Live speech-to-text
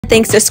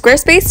Thanks to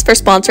Squarespace for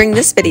sponsoring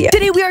this video.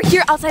 Today we are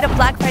here outside of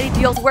Black Friday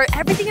deals where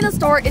everything in the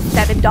store is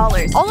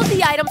 $7. All of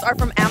the items are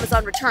from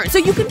Amazon Return, so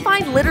you can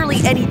find literally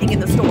anything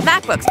in the store.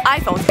 MacBooks,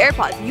 iPhones,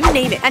 AirPods, you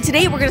name it. And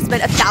today we're gonna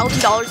spend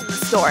 $1,000 in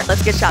the store.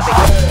 Let's get shopping.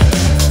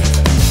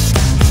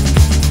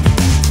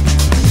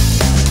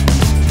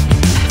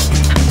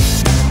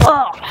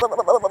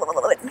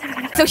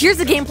 So here's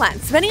the game plan.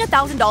 Spending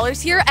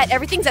 $1,000 here at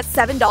everything's at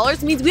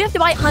 $7 means we have to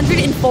buy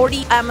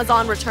 140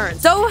 Amazon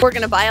returns. So we're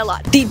gonna buy a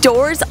lot. The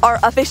doors are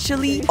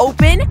officially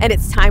open and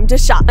it's time to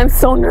shop. I'm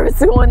so nervous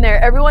to go in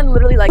there. Everyone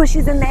literally like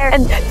pushes in there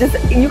and just,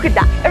 you could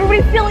die.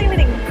 Everybody's feeling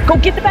everything. Go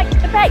get the bag,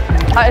 get the bag.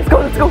 All right,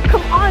 let's go.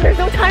 Come on, there's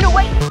no time to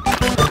wait.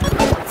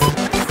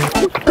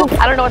 Go.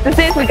 I don't know what this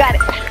is, we got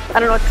it. I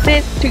don't know what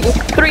this is. 2,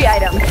 3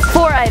 items,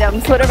 4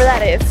 items, whatever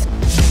that is.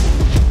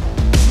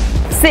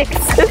 6.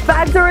 This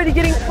bag's already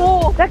getting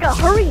full. Becca,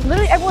 hurry.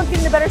 Literally everyone's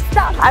getting the better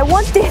stuff. I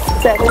want this.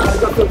 7.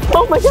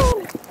 Oh my god.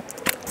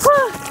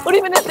 What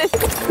even is this?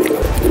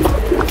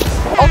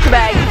 Ultra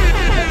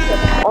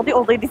bag. All the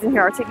old ladies in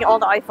here are taking all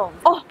the iPhones.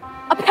 Oh,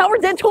 a power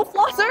dental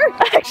flosser.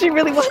 I actually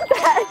really want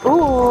that.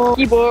 Ooh,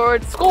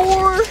 keyboard,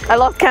 score. I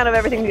lost count of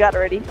everything we got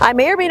already. I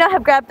may or may not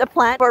have grabbed a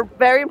plant for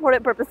very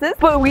important purposes,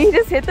 but we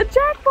just hit the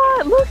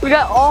jackpot. Look, we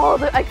got all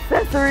the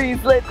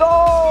accessories. Let's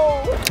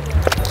go.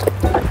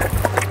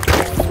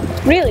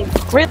 Really?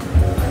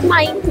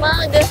 My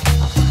mug.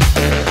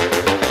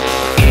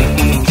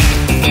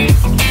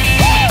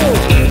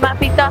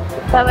 Mapita,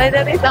 sabe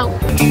de visão.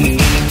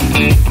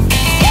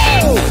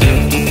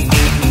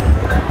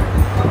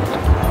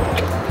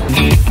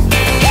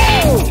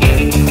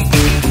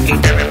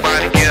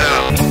 Everybody get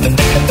up.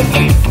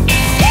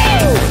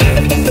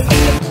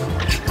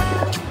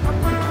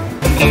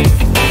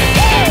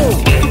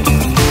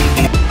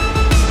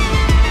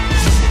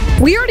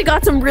 We already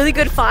got some really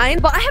good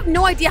finds, but I have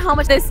no idea how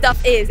much this stuff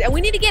is. And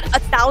we need to get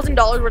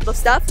 $1,000 worth of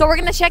stuff. So we're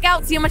gonna check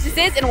out, see how much this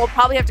is, and we'll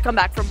probably have to come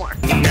back for more.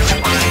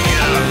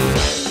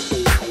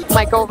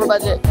 Might go over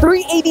budget.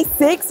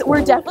 $386, we're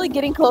definitely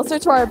getting closer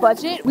to our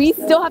budget. We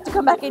still have to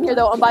come back in here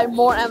though and buy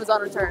more Amazon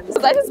returns.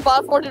 Because I just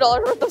bought $40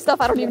 worth of stuff.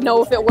 I don't even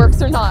know if it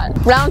works or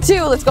not. Round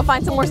 2, let's go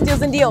find some more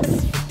steals and deals.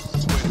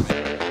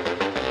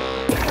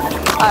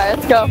 All right,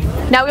 let's go.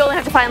 Now we only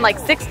have to find like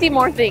 60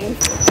 more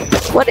things.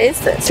 What is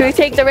this? Should we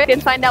take the risk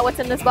and find out what's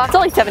in this box? It's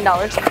only $7.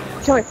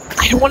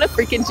 I don't want to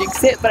freaking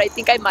jinx it, but I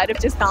think I might have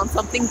just found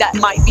something that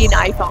might be an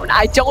iPhone.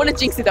 I don't want to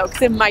jinx it though,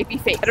 because it might be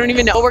fake. I don't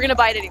even know. But we're gonna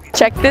buy it anyway.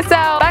 Check this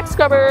out. Back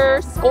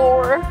scrubber,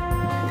 score.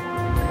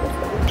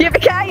 Give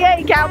it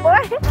Kanye,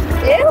 cowboy.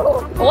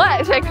 Ew.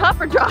 What? Should I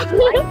cup or drop?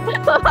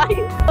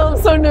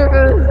 I'm so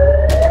nervous.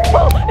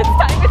 Oh, it's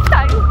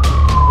time.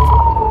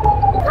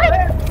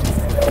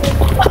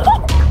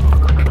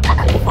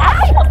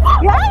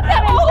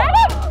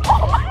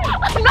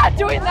 I'm not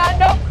doing that,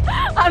 no.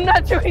 I'm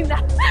not doing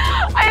that.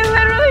 I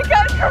literally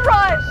got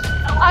crushed.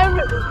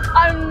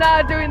 I'm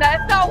not doing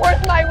that. It's not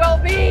worth my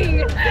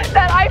well-being.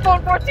 That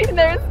iPhone 14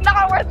 there is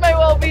not worth my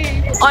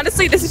well-being.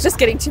 Honestly, this is just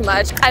getting too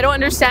much. I don't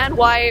understand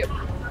why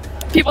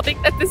people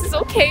think that this is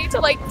okay to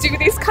like do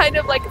this kind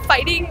of like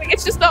fighting. Like,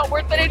 it's just not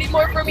worth it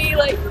anymore for me.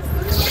 Like,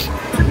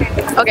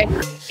 okay.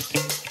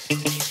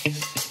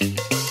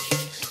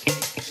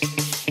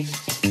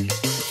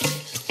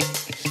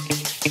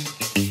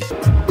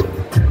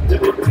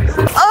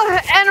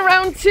 And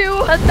round 2,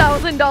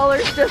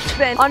 $1,000 just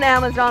spent on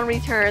Amazon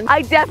returns.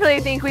 I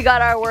definitely think we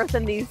got our worth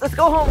in these. Let's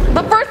go home.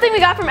 The first thing we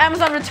got from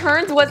Amazon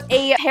returns was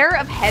a pair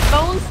of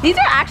headphones. These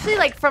are actually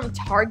like from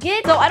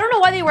Target. So I don't know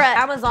why they were at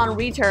Amazon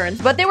returns,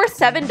 but they were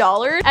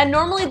 $7. And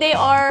normally they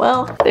are,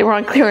 well, they were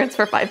on clearance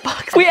for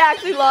 $5. We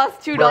actually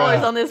lost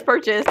 $2 on this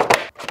purchase.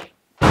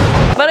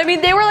 But I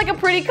mean, they were like a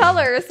pretty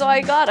color, so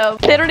I got them.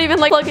 They don't even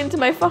like plug into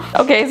my phone.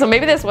 Okay, so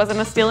maybe this wasn't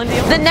a steal and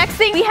deal. The next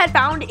thing we had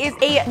found is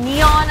a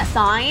neon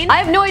sign. I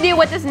have no idea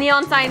what this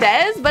neon sign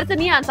says, but it's a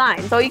neon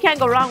sign, so you can't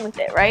go wrong with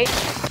it, right?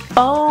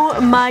 Oh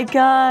my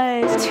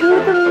gosh,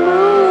 to the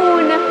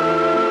moon.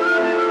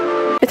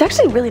 It's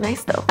actually really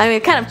nice though. I mean,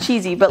 it's kind of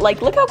cheesy, but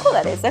like, look how cool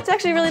that is. That's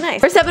actually really nice.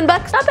 For $7,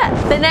 not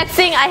bad. The next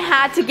thing I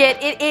had to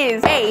get, it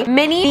is a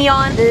mini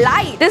neon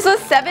light. This was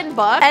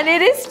 $7, and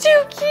it is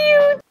too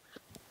cute.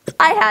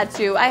 I had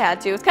to.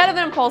 It's kind of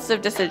an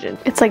impulsive decision.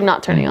 It's like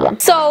not turning on.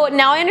 So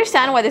now I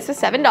understand why this is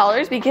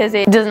 $7 because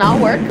it does not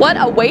work. What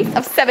a waste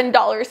of $7.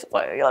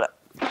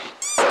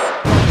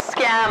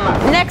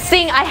 Scam. Next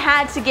thing I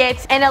had to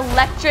get an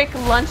electric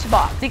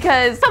lunchbox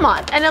because come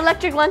on, an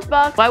electric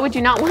lunchbox. Why would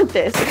you not want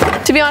this?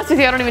 To be honest with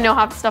you, I don't even know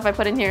half the stuff I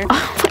put in here.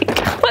 Oh my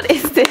god, what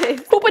is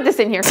this? Who put this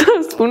in here?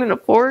 A spoon and a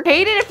fork.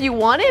 Hate it if you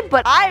want it,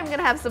 but I'm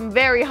gonna have some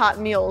very hot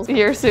meals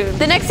here soon.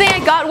 The next thing I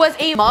got was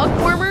a mug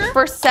warmer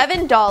for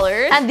 $7.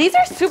 And these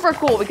are super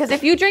cool because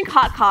if you drink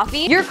hot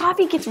coffee, your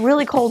coffee gets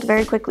really cold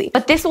very quickly.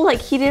 But this will like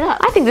heat it up.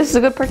 I think this is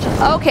a good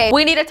purchase. Okay,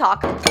 we need to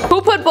talk.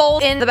 Who put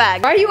bowls in the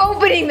bag? Why are you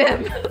opening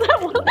them?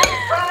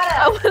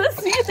 I want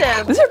to see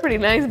them. These are pretty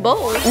nice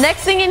bowls.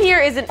 Next thing in here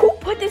is an... Who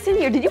put this in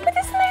here? Did you put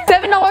this in there?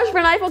 $7 for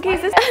an iPhone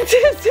case. This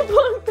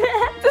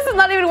is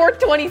not even worth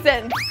 20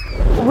 cents.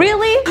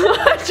 Really?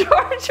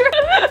 Charger?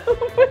 Who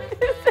put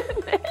this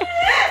in there?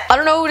 I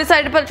don't know who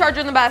decided to put a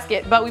charger in the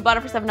basket, but we bought it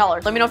for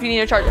 $7. Let me know if you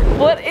need a charger.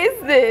 What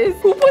is this?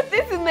 Who put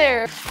this in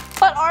there?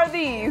 What are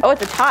these? Oh,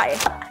 it's a tie.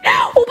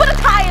 Who put a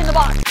tie in the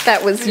box?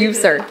 That was you,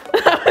 sir.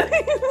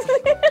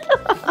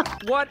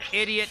 What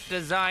idiot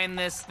designed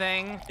this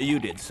thing? You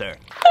did, sir.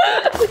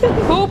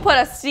 Who put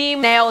a steam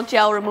nail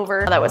gel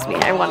remover? Oh, that was me.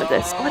 I wanted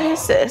this. What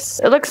is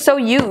this? It looks so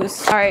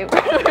used. All right,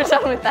 we're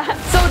done with that.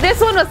 So this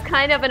one was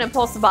kind of an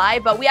impulse buy,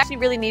 but we actually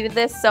really needed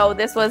this, so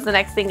this was the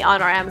next thing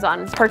on our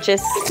Amazon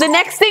purchase. The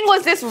next thing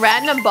was this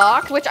random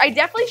box, which I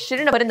definitely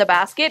shouldn't have put in the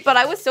basket, but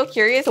I was so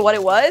curious what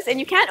it was, and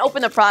you can't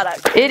open the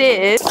product. It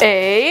is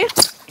a...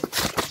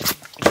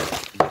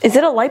 Is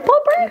it a light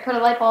bulber? You put a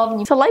light bulb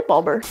and It's a light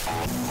bulber.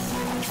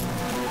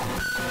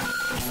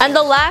 And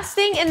the last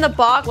thing in the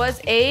box was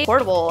a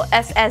portable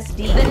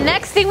SSD. The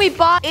next thing we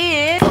bought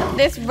is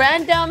this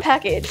random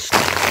package.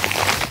 Did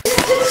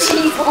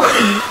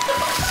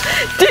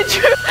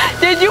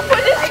you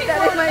put this? I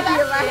thought it might be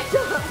a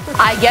laptop.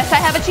 I guess I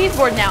have a cheese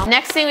board now.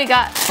 Next thing we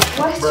got.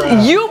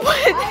 You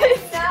put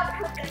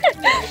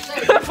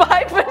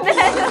 5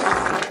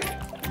 bananas.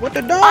 What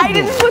the dog? I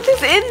didn't put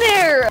this in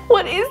there.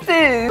 What is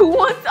this? Who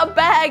wants a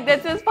bag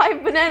that says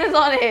 5 bananas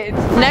on it?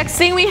 Next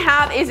thing we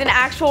have is an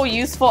actual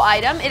useful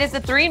item. It is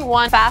a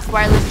 3-in-1 fast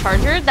wireless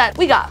charger that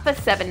we got for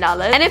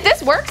 $7. And if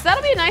this works,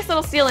 that'll be a nice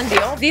little steal and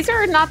deal. These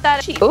are not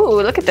that cheap.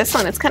 Ooh, look at this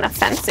one. It's kind of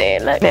fancy.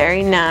 Look,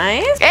 very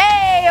nice.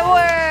 Hey, it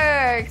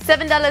works.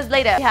 $7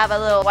 later, we have a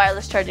little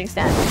wireless charging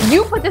stand.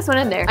 You put this one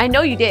in there. I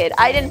know you did.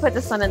 I didn't put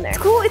this one in there.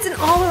 Cool, it's an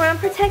all-around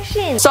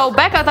protection. So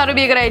Becca thought it'd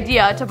be a good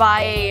idea to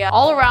buy a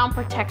all-around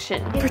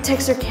protection. It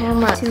protects your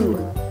camera too.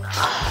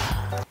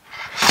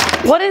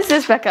 What is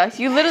this, Becca?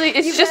 You literally,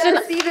 it's just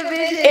an, See the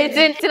vision.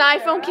 it's an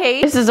iPhone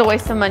case. This is a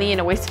waste of money and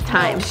a waste of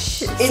time.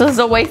 This is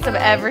a waste of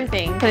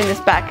everything. Putting this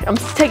back, I'm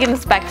taking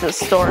this back to the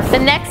store. The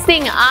next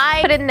thing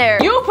I put in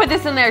there, you put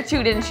this in there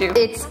too, didn't you?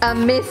 It's a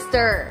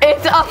mister.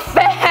 It's a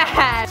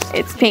fan.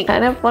 It's pink.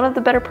 Kind of one of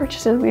the better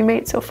purchases we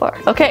made so far.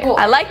 Okay, cool.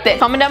 I like this.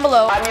 Comment down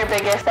below. I'm your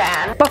biggest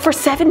fan. But for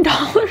 $7,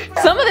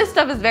 some of this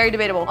stuff is very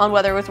debatable on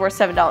whether it was worth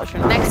 $7 or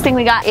not. Next thing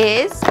we got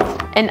is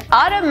an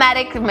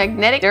automatic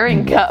magnetic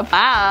stirring cup.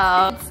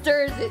 Wow. It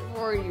stirs it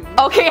for you.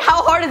 Okay,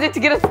 how hard is it to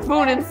get a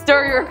spoon and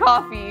stir your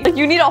coffee? Like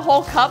you need a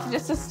whole cup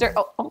just to stir.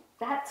 Oh.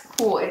 That's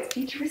cool. It's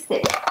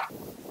futuristic.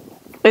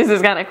 This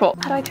is kind of cool.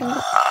 How do I turn it?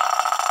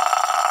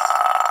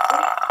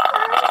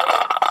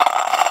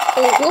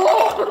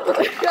 Oh.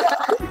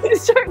 It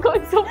started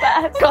going so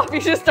fast. Coffee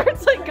just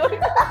starts like going.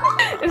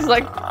 It's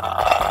like.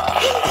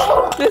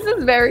 This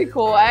is very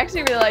cool. I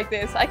actually really like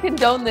this. I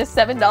condone this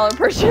 $7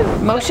 purchase.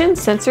 Motion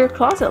sensor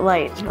closet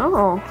light.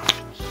 Oh.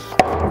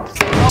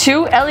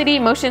 2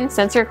 LED motion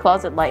sensor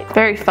closet light.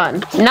 Very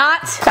fun.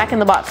 Not back in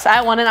the box.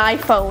 I want an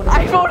iPhone.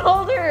 iPhone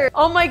holder.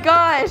 Oh my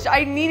gosh.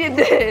 I needed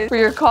this for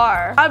your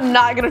car. I'm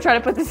not gonna try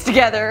to put this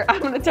together.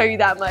 I'm gonna tell you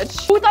that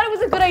much. Who thought it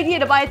was a good idea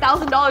to buy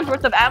 $1,000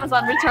 worth of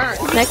Amazon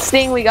returns? Next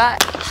thing we got.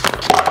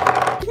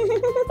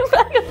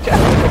 Bag of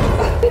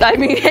chargers. I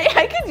mean, hey,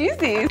 I could use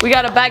these. We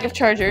got a bag of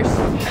chargers.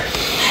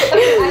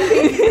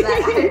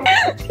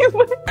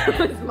 That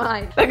was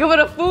mine. I could put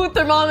a food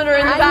thermometer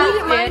in the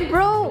basket. I needed mine,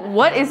 bro.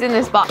 What is in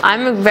this box?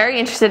 I'm very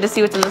interested to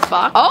see what's in this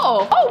box.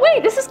 Oh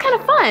wait, this is kind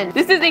of fun.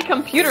 This is a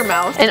computer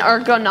mouse, an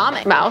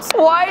ergonomic mouse.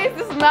 Why is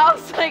this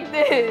mouse like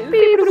this?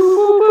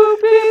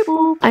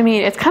 I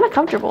mean, it's kind of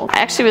comfortable. I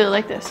actually really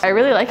like this. I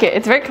really like it.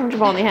 It's very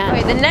comfortable on the hand.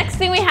 Okay, the next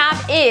thing we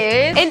have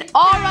is an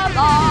Aura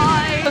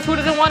light. Because who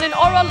doesn't want an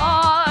Aura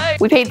light?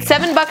 We paid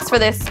 $7 for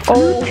this.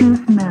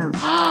 Bluetooth mode.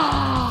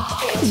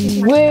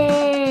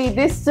 Wait,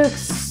 this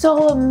looks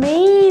so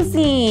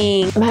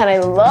amazing. Man, I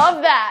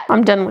love that.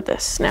 I'm done with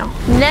this now.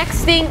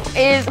 Next thing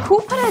is,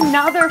 who put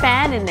another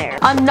fan in there?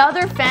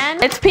 Another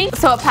fan? It's pink,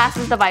 so it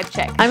passes the vibe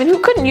check. I mean, who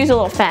couldn't use a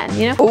little fan,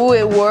 you know? Oh,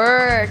 it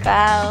worked.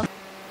 Wow.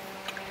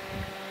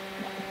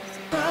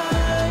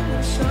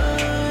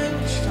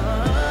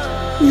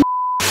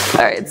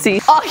 All right, see.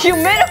 Oh,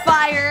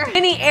 humidifier,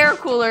 mini air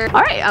cooler.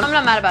 All right, I'm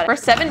not mad about it. For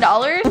 $7,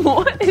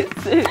 what is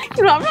this?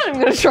 You know, I'm not even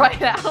gonna try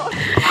it out.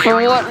 For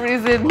what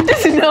reason?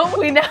 Just know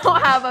we now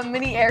have a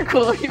mini air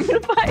cooler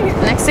humidifier.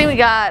 Next thing we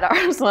got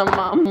are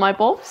some light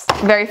bulbs.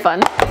 Very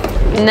fun.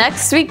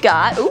 Next we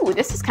got, ooh,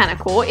 this is kind of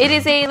cool. It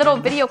is a little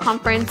video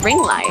conference ring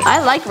light. I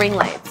like ring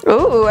lights.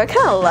 Ooh, I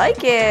kind of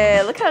like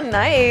it. Look how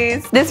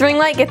nice. This ring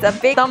light gets a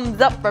big thumbs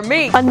up for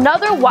me.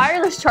 Another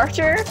wireless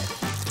charger.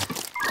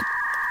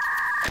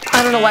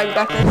 I don't know why we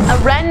got this. A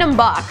random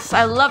box.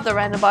 I love the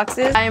random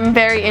boxes. I am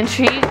very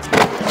intrigued.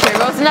 Here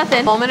goes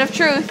nothing. Moment of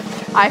truth.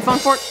 iPhone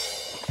 4.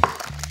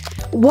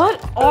 What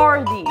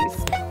are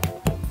these?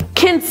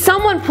 Can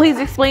someone please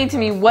explain to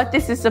me what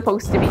this is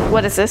supposed to be?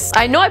 What is this?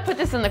 I know I put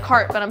this in the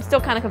cart, but I'm still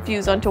kind of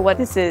confused onto what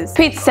this is. I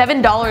paid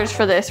 $7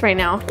 for this right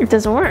now. It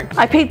doesn't work.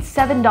 I paid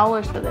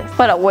 $7 for this.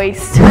 What a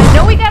waste. I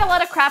know we got a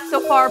lot of crap so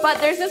far, but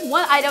there's this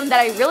one item that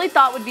I really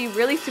thought would be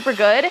really super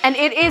good, and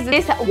it is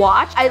this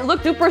watch. It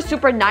looked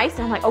super nice,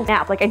 and I'm like, oh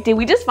snap, like did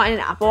we just find an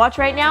Apple Watch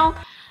right now?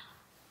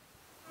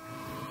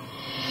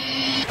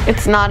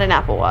 It's not an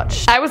Apple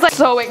Watch. I was like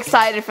so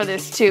excited for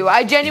this too.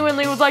 I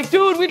genuinely was like,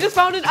 dude, we just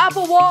found an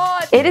Apple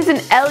Watch. It is an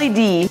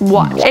LED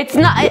watch. It's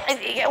not,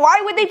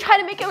 why would they try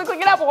to make it look like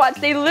an Apple Watch?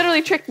 They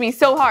literally tricked me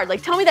so hard.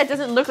 Like, tell me that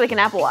doesn't look like an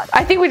Apple Watch.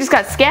 I think we just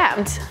got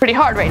scammed pretty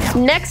hard right now.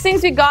 Next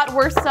things we got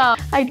were some,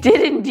 I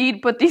did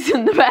indeed put these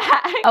in the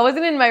bag. I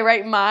wasn't in my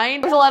right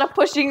mind. There's a lot of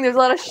pushing, there's a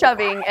lot of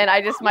shoving, and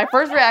my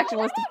first reaction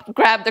was to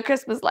grab the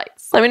Christmas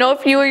lights. Let me know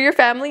if you or your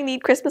family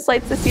need Christmas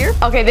lights this year.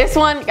 Okay, this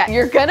one,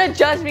 you're gonna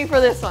judge me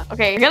for this one.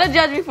 Okay, you're gonna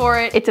judge me for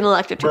it. It's an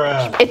electric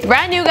toothbrush. It's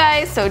brand new,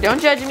 guys, so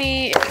don't judge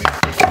me.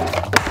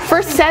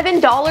 For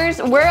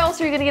 $7, where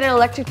else are you gonna get an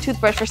electric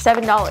toothbrush for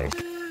 $7?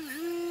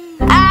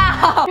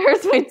 Ow! It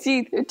hurts my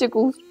teeth. It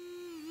tickles.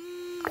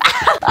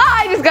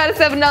 I just got a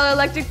 $7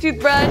 electric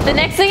toothbrush. The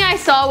next thing I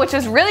saw, which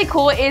was really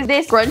cool, is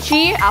this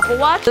scrunchy Apple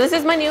Watch. So this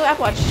is my new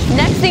Apple Watch.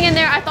 Next thing in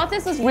there, I thought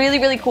this was really,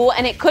 really cool,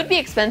 and it could be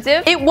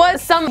expensive. It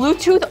was some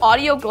Bluetooth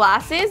audio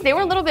glasses. They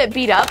were a little bit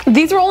beat up.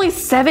 These were only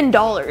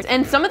 $7,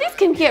 and some of these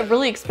can get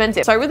really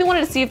expensive. So I really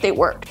wanted to see if they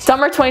work.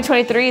 Summer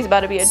 2023 is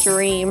about to be a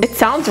dream. It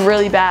sounds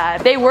really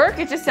bad. They work,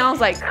 it just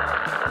sounds like...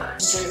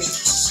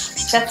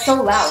 That's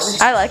so loud.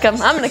 I like them.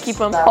 I'm gonna keep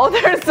them. Oh,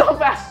 they're so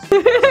bad.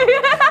 There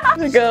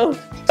we go.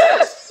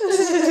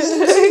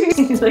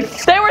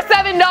 They were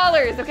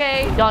 $7,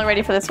 okay? Y'all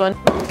ready for this one?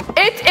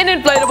 It's an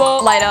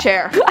inflatable light up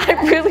chair. I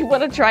really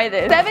want to try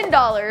this.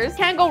 $7,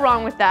 can't go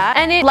wrong with that.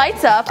 And it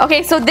lights up.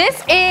 Okay, so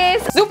this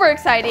is super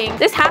exciting.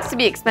 This has to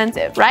be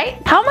expensive, right?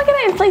 How am I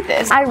gonna inflate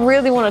this? I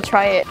really want to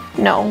try it.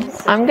 No,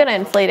 I'm gonna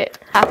inflate it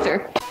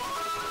after.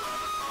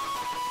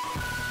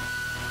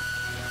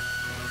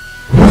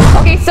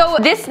 Okay, so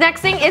this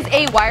next thing is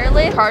a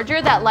wireless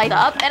charger that lights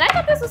up, and I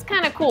thought this was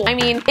kind of cool. I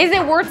mean, is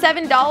it worth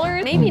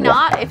 $7? Maybe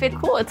not. If it's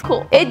cool, it's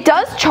cool. It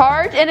does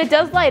charge and it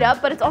does light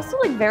up, but it's also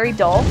like very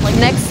dull. Like,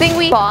 next thing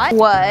we bought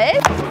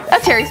was a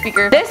cherry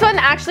speaker. This one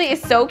actually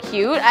is so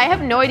cute. I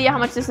have no idea how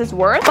much this is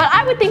worth, but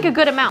I would think a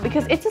good amount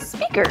because it's a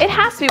speaker. It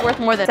has to be worth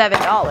more than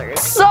 $7.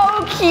 So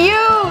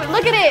cute.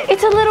 Look at it.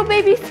 It's a little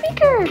baby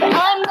speaker.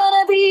 I'm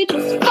gonna be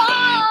just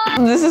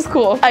fine. This is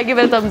cool. I give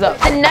it a thumbs up.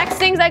 The next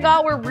things I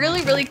got were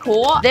really, really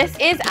cool. This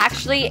is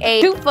actually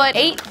a 2-foot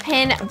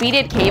 8-pin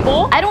beaded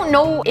cable. I don't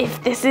know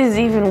if this is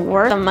even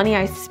worth the money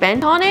I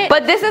spent on it,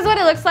 but this is what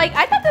it looks like.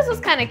 I thought this was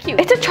kind of cute.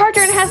 It's a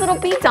charger and it has little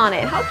beads on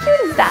it. How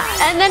cute is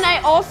that? And then I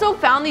also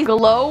found these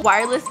Glow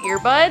wireless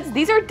earbuds.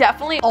 These are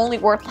definitely only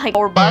worth like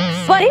 $4,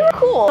 but they were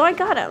cool, so I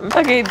got them.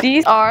 Okay,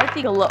 these are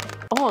the Glow.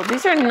 Oh,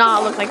 these are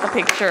not look like the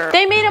picture.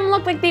 They made them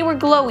look like they were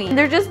glowy.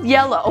 They're just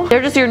yellow.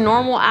 They're just your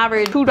normal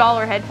average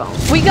 $2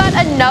 headphones. We got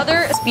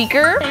another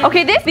speaker.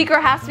 Okay, this speaker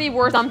has to be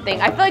worth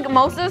something. I feel like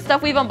most of the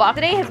stuff we've unboxed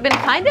today has been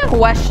kind of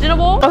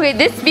questionable. Okay,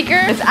 this speaker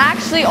is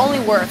actually only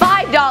worth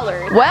 $5.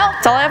 Well,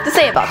 that's all I have to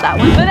say about that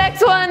one. The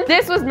next one,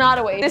 this was not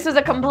a waste. This was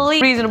a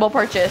complete reasonable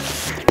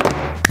purchase.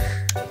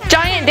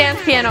 Giant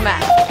dance piano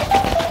mat.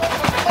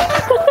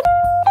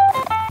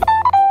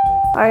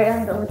 All right,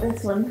 I'm done with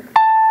this one.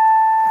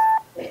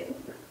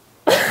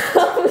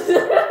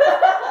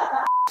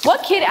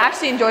 What kid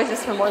actually enjoys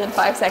this for more than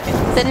 5 seconds?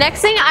 The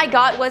next thing I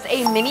got was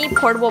a mini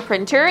portable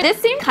printer.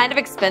 This seemed kind of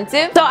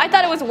expensive, so I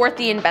thought it was worth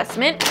the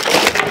investment.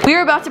 We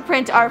are about to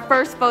print our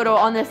first photo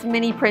on this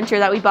mini printer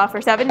that we bought for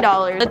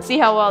 $7. Let's see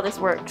how well this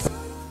works.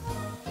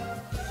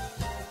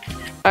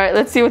 All right,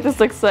 let's see what this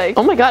looks like.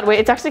 Oh my God, wait,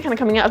 it's actually kind of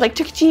coming out like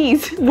Chuck E.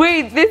 Cheese.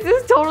 Wait, this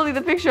is totally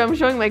the picture I'm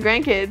showing my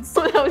grandkids.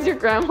 That was your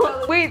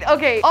grandma. Wait,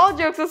 okay, all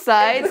jokes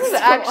aside, this is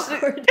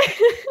actually,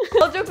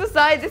 all jokes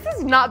aside, this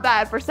is not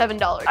bad for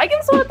 $7. I give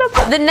this one a thumbs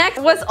up. The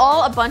next was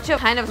all a bunch of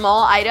kind of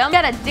small items.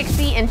 Got a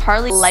Dixie and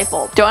Charlie light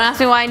bulb. Don't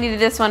ask me why I needed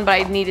this one, but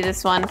I needed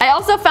this one. I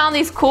also found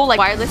these cool like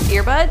wireless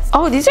earbuds.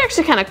 Oh, these are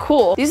actually kind of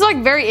cool. These are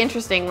like very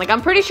interesting. Like,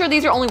 I'm pretty sure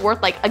these are only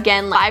worth like,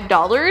 again, like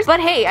 $5. But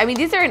hey, I mean,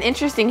 these are an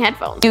interesting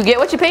headphones. You get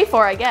what you pay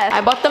for, I guess.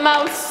 I bought the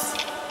mouse.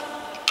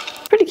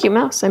 Pretty cute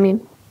mouse, I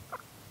mean.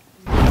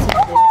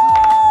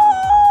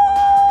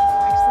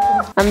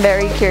 I'm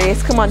very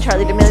curious. Come on,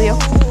 Charlie D'Amelio.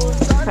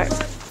 All right.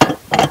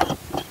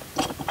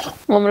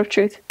 Moment of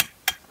truth.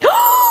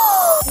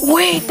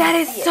 Wait, that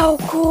is so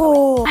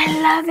cool. I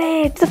love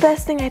it. It's the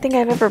best thing I think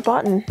I've ever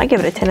bought. I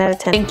give it a 10 out of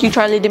 10. Thank you,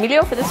 Charlie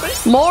D'Amelio, for this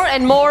one. More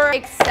and more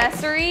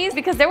accessories,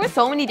 because there were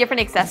so many different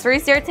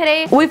accessories here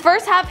today. We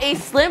first have a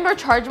slim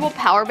rechargeable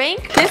power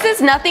bank. This is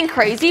nothing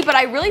crazy, but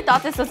I really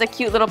thought this was a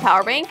cute little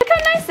power bank. Look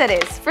how nice that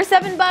is. For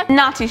 $7,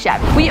 not too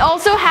shabby. We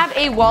also have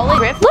a wallet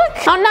grip. Look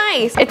how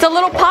nice. It's a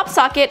little pop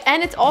socket,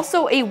 and it's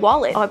also a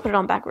wallet. Oh, I put it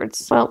on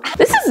backwards. Well,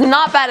 this is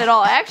not bad at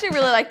all. I actually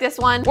really like this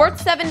one.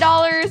 Worth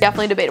 $7,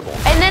 definitely debatable.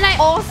 And then I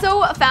also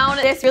found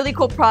this really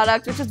cool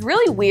product, which is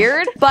really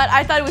weird, but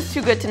I thought it was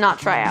too good to not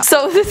try out.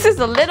 So this is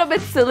a little bit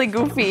silly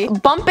goofy.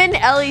 Bumpin'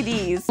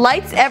 LEDs.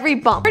 Lights every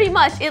bump. Pretty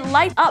much, it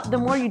lights up the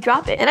more you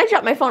drop it. And I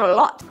drop my phone a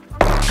lot.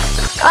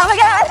 Oh my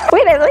God.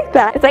 Wait, I like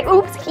that. It's like,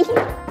 oops.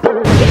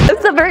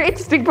 It's a very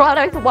interesting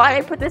product. Why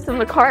I put this in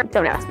the cart?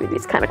 Don't ask me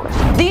these kind of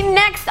questions. The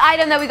next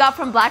item that we got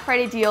from Black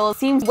Friday deals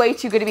seems way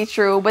too good to be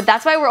true, but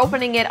that's why we're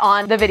opening it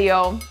on the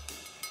video.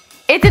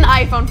 It's an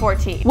iPhone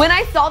 14. When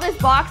I saw this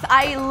box,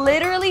 I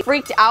literally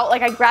freaked out.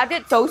 Like I grabbed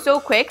it so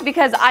quick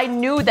because I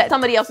knew that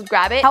somebody else would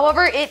grab it.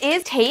 However, it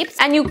is taped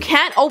and you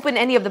can't open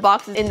any of the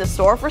boxes in the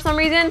store for some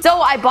reason.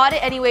 So I bought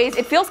it anyways.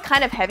 It feels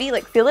kind of heavy,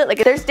 like feel it.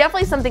 Like there's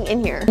definitely something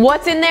in here.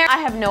 What's in there? I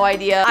have no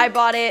idea. I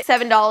bought it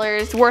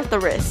 $7, worth the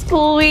risk.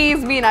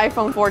 Please be an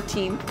iPhone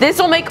 14. This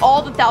will make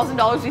all the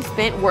 $1,000 we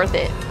spent worth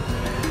it.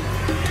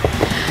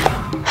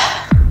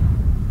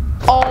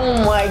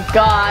 Oh my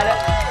God.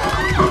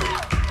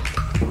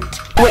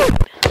 Wait.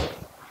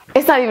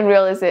 It's not even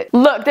real, is it?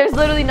 Look, there's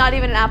literally not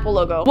even an Apple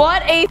logo.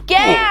 What a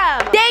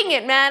scam! Dang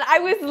it, man. I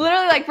was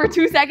literally like, for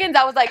 2 seconds,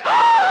 I was like,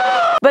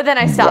 but then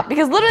I stopped.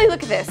 Because literally,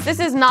 look at this. This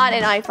is not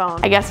an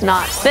iPhone. I guess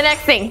not. The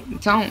next thing.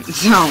 Don't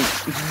zoom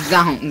it.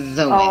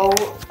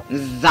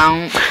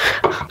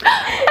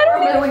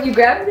 When you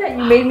grabbed that,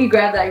 you made me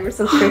grab that. You were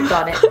so strict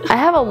on it. I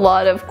have a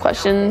lot of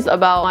questions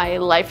about my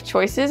life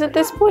choices at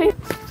this point.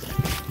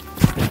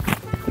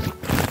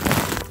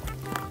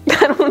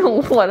 I don't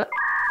know what.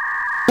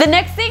 The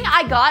next thing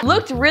I got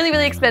looked really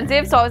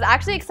expensive, so I was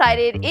actually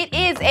excited. It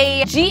is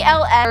a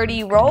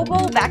GLS30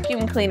 Robo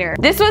Vacuum Cleaner.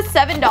 This was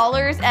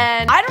 $7,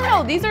 and I don't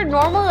know, these are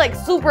normally like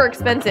super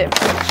expensive.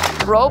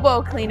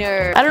 Robo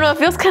Cleaner. I don't know, it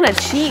feels kind of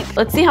cheap.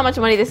 Let's see how much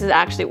money this is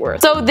actually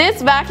worth. So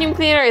this vacuum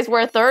cleaner is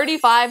worth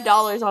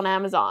 $35 on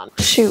Amazon.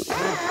 Shoot.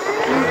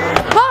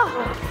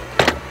 Ah.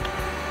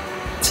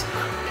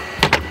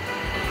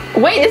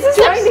 Wait, this is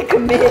trying to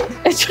commit.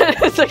 It's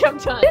like I'm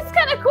done. This is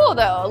kind of cool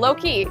though, low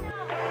key.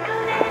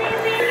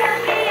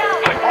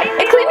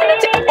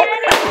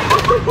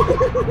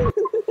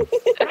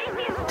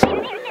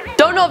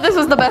 Don't know if this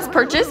was the best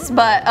purchase,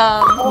 but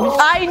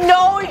I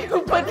know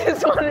you put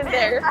this one in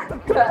there.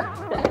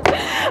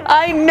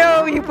 I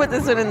know you put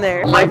this one in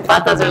there. My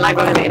patas are not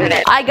going to the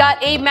internet. I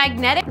got a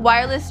magnetic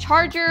wireless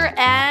charger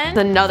and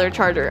another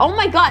charger. Oh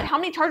my God, how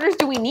many chargers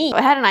do we need?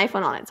 I had an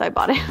iPhone on it, so I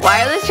bought it.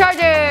 Wireless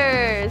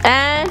chargers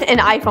and an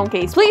iPhone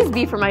case. Please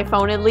be for my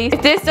phone at least.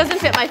 If this doesn't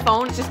fit my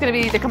phone, it's just gonna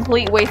be the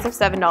complete waste of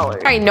 $7. All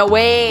right, no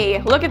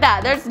way. Look at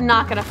that, there's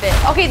not gonna fit.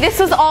 Okay, this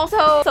was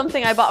also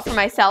something I bought for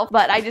myself,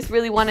 but I just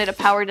really wanted a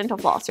power dental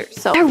flosser.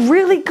 So they're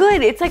really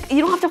good. It's like, you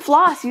don't have to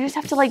floss. You just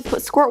have to like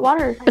squirt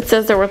water. It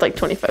says they're worth like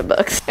 25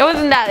 bucks. It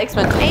wasn't that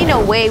expensive. Ain't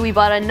no way we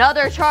bought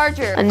another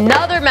charger.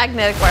 Another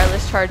magnetic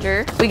wireless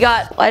charger. We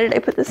got, why did I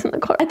put this in the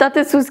car? I thought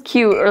this was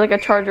cute or like a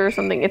charger or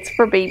something. It's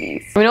for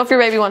babies. Let me know if your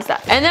baby wants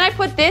that. And then I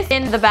put this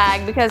in the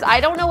bag because I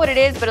don't know what it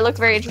is, but it looks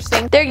very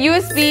interesting. They're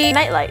USB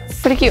night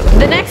lights. Pretty cute.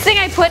 The next thing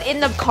I put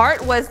in the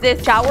cart was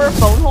this shower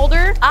phone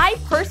holder. I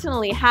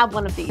personally have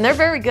one of these and they're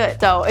very good.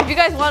 So if you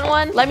guys want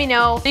one, let me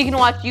know. You can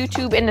watch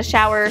YouTube in the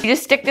shower. You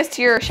just stick this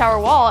to your shower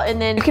wall and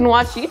then you can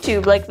watch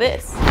YouTube like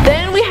this.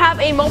 Then we have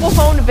a mobile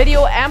phone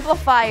video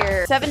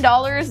amplifier.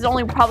 $7 is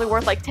only probably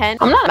worth like 10.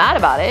 I'm not mad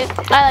about it.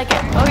 I like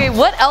it. Okay,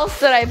 what else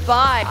did I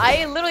buy?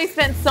 I literally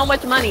spent so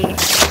much money.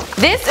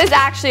 This is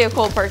actually a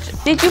cool purchase.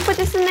 Did you put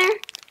this in there?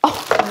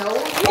 Oh. No,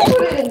 you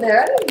put it in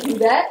there. I didn't do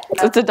that.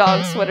 It's a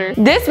dog sweater.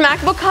 This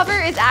MacBook cover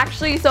is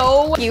actually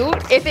so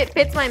cute. If it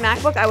fits my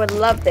MacBook, I would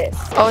love this.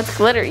 Oh, it's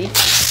glittery.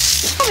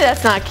 Tell me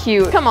that's not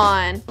cute. Come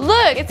on.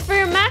 Look, it's for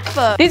your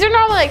MacBook. These are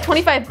normally like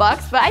 25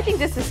 bucks, but I think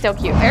this is still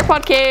cute.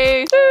 AirPod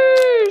case.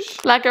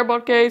 Sheesh. Black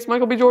AirPod case.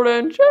 Michael B.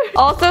 Jordan. Sheesh.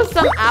 Also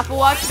some Apple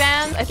Watch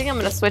bands. I think I'm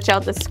gonna switch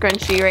out this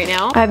scrunchie right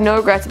now. I have no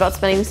regrets about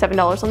spending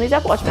 $7 on these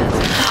Apple Watch bands.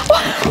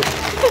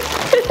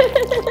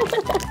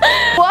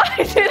 Why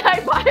did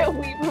I buy a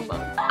Wii remote?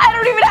 I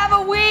don't even have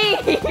a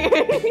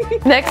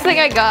Wii! Next thing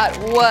I got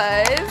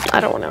was, I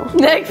don't know.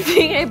 Next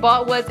thing I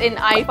bought was an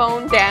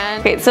iPhone stand.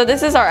 Okay, so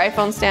this is our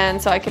iPhone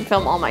stand, so I can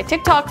film all my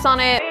TikToks on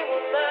it.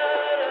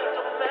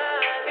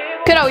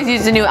 Could always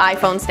use a new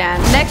iPhone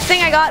stand. Next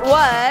thing I got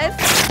was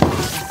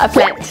a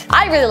plant.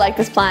 I really like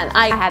this plant.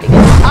 I had to get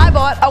it. I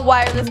bought a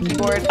wireless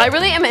keyboard. I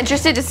really am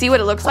interested to see what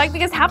it looks like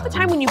because half the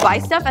time when you buy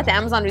stuff at the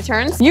Amazon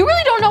returns, you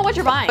really don't know what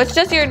you're buying. It's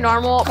just your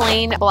normal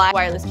plain black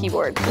wireless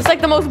keyboard. It's like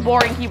the most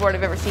boring keyboard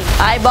I've ever seen.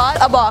 I bought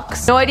a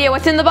box. No idea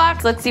what's in the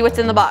box. Let's see what's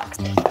in the box.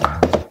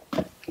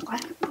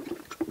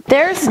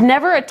 There's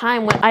never a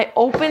time when I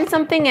open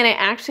something and I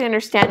actually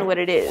understand what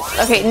it is.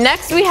 Okay,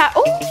 next we have,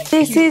 oh,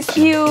 this is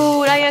cute.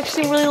 I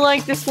actually really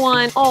like this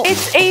one. Oh,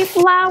 it's a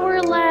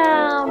flower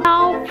lamp.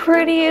 How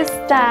pretty is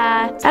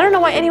that? I don't know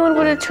why anyone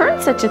would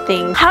return such a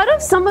thing. How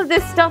does some of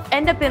this stuff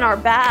end up in our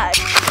bag?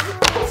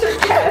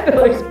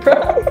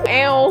 Bro.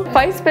 Ow. If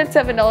I spent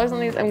 $7 on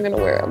these, I'm gonna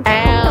wear them.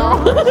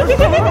 Ow.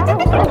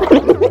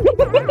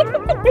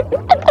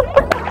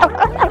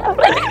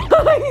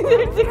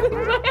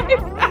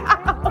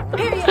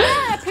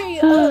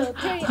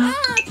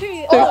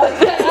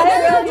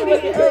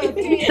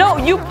 No,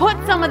 you put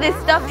some of this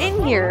stuff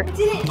in here.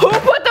 Who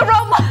put the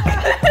Roblox?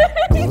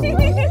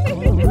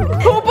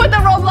 Who put the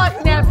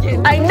Roblox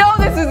napkin? I know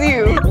this is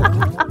you.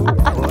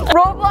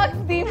 Roblox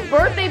themed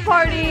birthday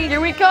party.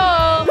 Here we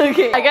come.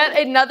 Okay, I got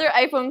another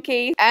iPhone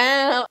case.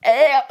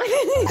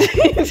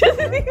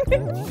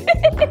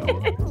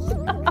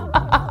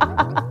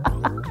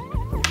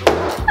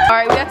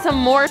 right, we got some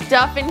more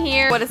stuff in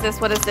here. What is this?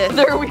 What is this?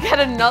 There, we got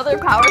another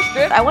power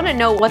strip. I want to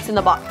know what's in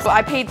the box. So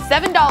I paid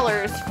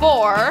 $7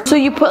 for. So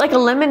you put like a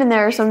lemon in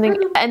there or something,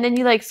 and then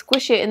you like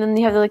squish it, and then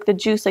you have like the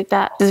juice like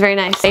that. This is very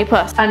nice. A+.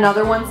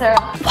 Another one, Sarah.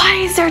 Why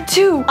is there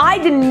 2? I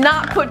did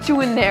not put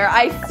 2 in there.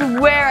 I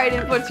swear I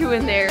didn't put 2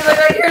 in there. Like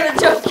right here in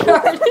the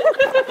junkyard.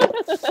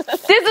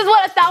 This is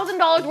what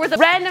 $1,000 worth of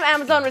random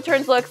Amazon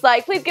returns looks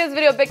like. Please give this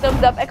video a big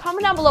thumbs up and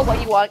comment down below what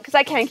you want, because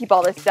I can't keep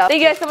all this stuff.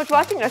 Thank you guys so much for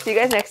watching. I'll see you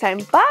guys next time.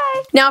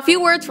 Bye. Now a few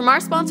words from our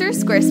sponsor,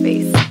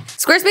 Squarespace.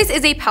 Squarespace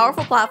is a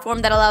powerful platform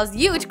that allows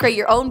you to create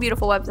your own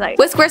beautiful website.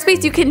 With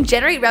Squarespace, you can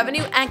generate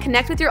revenue and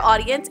connect with your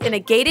audience in a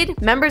gated,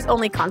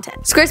 members-only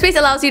content. Squarespace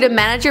allows you to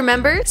manage your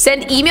members,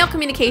 send email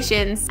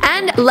communications,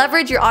 and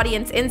leverage your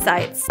audience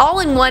insights,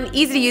 all in one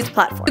easy-to-use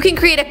platform. You can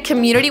create a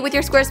community with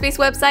your Squarespace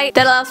website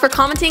that allows for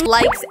commenting,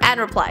 likes, and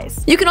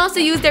replies. You can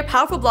also use their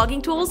powerful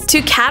blogging tools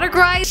to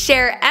categorize,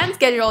 share, and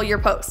schedule your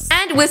posts.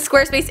 And with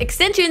Squarespace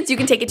extensions, you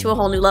can take it to a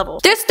whole new level.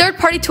 This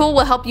third-party tool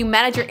will help you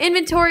manage your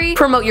inventory,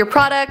 promote your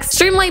products,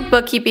 streamline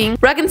bookkeeping,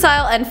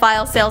 reconcile and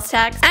file sales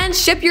tax, and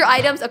ship your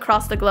items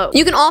across the globe.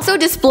 You can also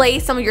display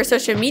some of your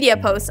social media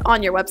posts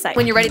on your website.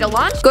 When you're ready to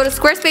launch, go to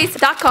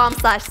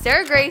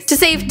squarespace.com/SarahGrace to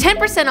save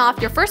 10%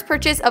 off your first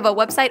purchase of a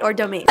website or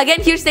domain.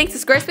 Again, huge thanks to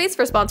Squarespace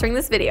for sponsoring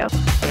this video.